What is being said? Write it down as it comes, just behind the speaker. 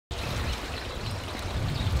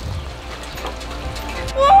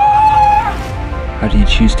How do you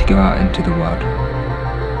choose to go out into the world?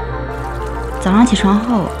 早上起床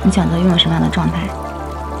后，你选择拥有什么样的状态？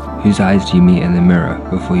 Whose eyes do you meet in the mirror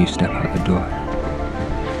before you step out the door?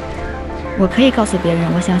 我可以告诉别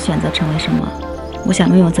人我想选择成为什么，我想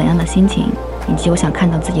拥有怎样的心情，以及我想看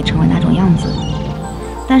到自己成为哪种样子。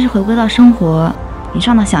但是回归到生活，以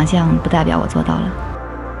上的想象不代表我做到了。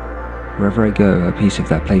 Wherever I go, a piece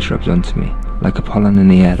of that place rubs onto me, like a pollen in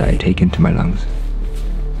the air that I take into my lungs.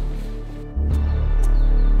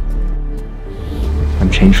 I'm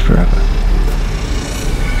changed forever.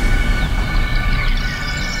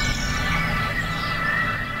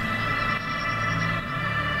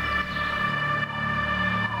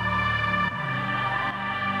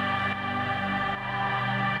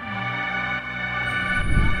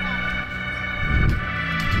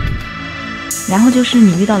 然后就是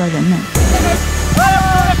你遇到的人们。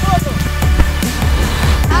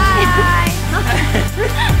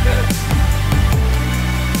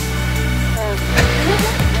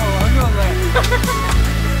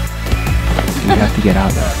We have to get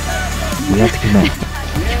out there. We have to connect.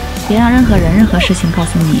 别让任何人、任何事情告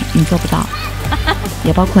诉你你做不到，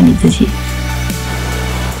也包括你自己。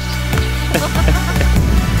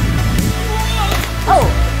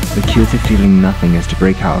The cure to feeling nothing is to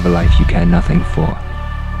break out of a life you care nothing for.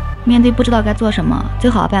 面对不知道该做什么，最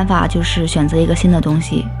好的办法就是选择一个新的东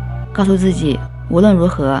西，告诉自己无论如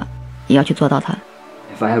何也要去做到它。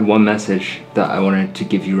If I had one message that I wanted to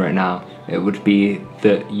give you right now, it would be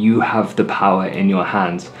that you have the power in your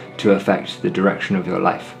hands to affect the direction of your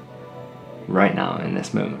life. Right now, in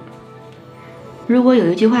this moment. 如果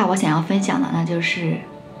有一句话我想要分享的，那就是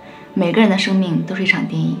每个人的生命都是一场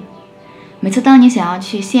电影。每次当你想要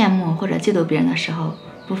去羡慕或者嫉妒别人的时候，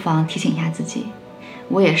不妨提醒一下自己，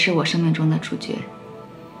我也是我生命中的主角。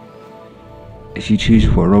If you choose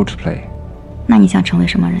what role to play, 那你想成为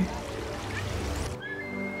什么人？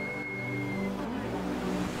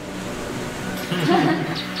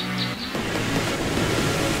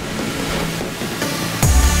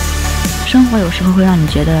生活有时候会让你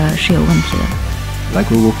觉得是有问题的。 like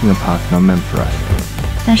we're walking a path not meant for us.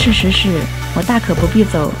 但事实是我大可不必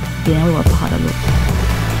走别人为我铺好的路。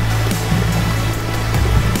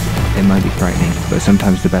 It might be frightening, but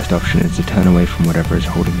sometimes the best option is to turn away from whatever is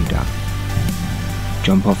holding you down.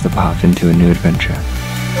 Jump off the path into a new adventure.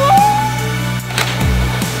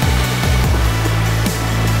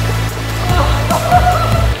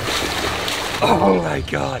 Oh my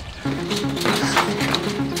god.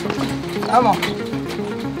 Come on.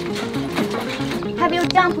 Have you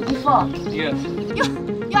jumped before? Yes. You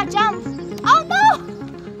are jumped.